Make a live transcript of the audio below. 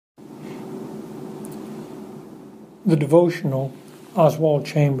The devotional Oswald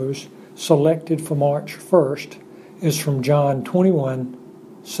Chambers selected for March 1st is from John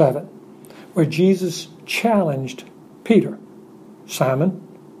 21:7, where Jesus challenged Peter, "Simon,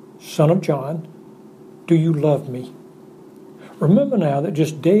 son of John, do you love me?" Remember now that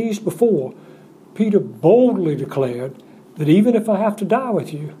just days before, Peter boldly declared that even if I have to die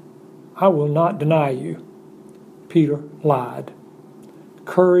with you, I will not deny you. Peter lied.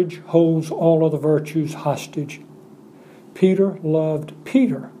 Courage holds all other virtues hostage. Peter loved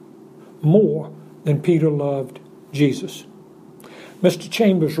Peter more than Peter loved Jesus. Mr.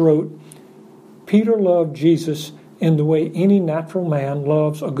 Chambers wrote, Peter loved Jesus in the way any natural man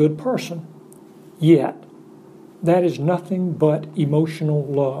loves a good person. Yet, that is nothing but emotional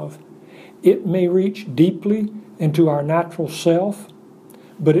love. It may reach deeply into our natural self,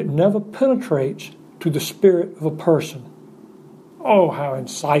 but it never penetrates to the spirit of a person. Oh, how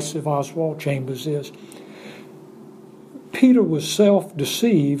incisive Oswald Chambers is. Peter was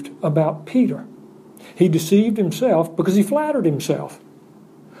self-deceived about Peter. He deceived himself because he flattered himself.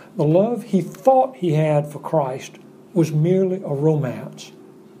 The love he thought he had for Christ was merely a romance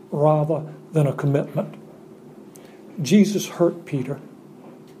rather than a commitment. Jesus hurt Peter,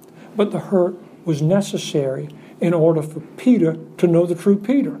 but the hurt was necessary in order for Peter to know the true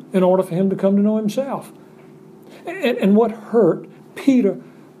Peter, in order for him to come to know himself. And what hurt Peter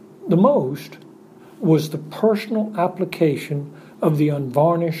the most was the personal application of the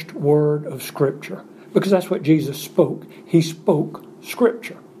unvarnished word of Scripture, because that's what Jesus spoke. He spoke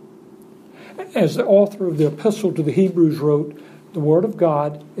Scripture. As the author of the Epistle to the Hebrews wrote, the Word of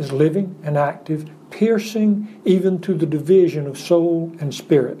God is living and active, piercing even to the division of soul and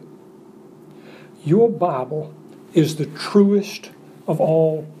spirit. Your Bible is the truest of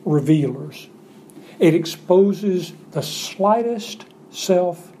all revealers. It exposes the slightest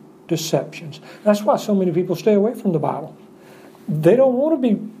self-deceptions. That's why so many people stay away from the Bible. They don't want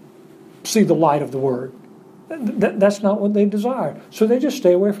to see the light of the Word. That's not what they desire. So they just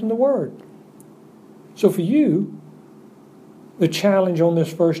stay away from the Word. So for you, the challenge on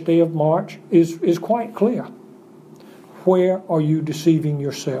this first day of March is quite clear. Where are you deceiving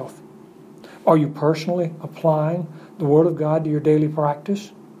yourself? Are you personally applying the Word of God to your daily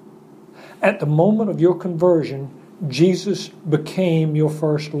practice? At the moment of your conversion, Jesus became your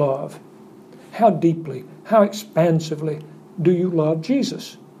first love. How deeply, how expansively do you love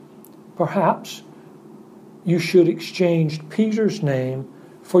Jesus? Perhaps you should exchange Peter's name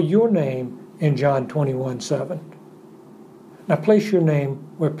for your name in John 21:7. Now place your name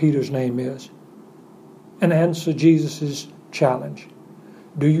where Peter's name is and answer Jesus' challenge.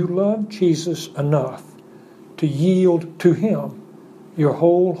 Do you love Jesus enough to yield to Him your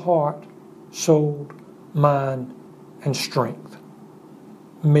whole heart, soul, mind, and strength?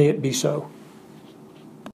 May it be so.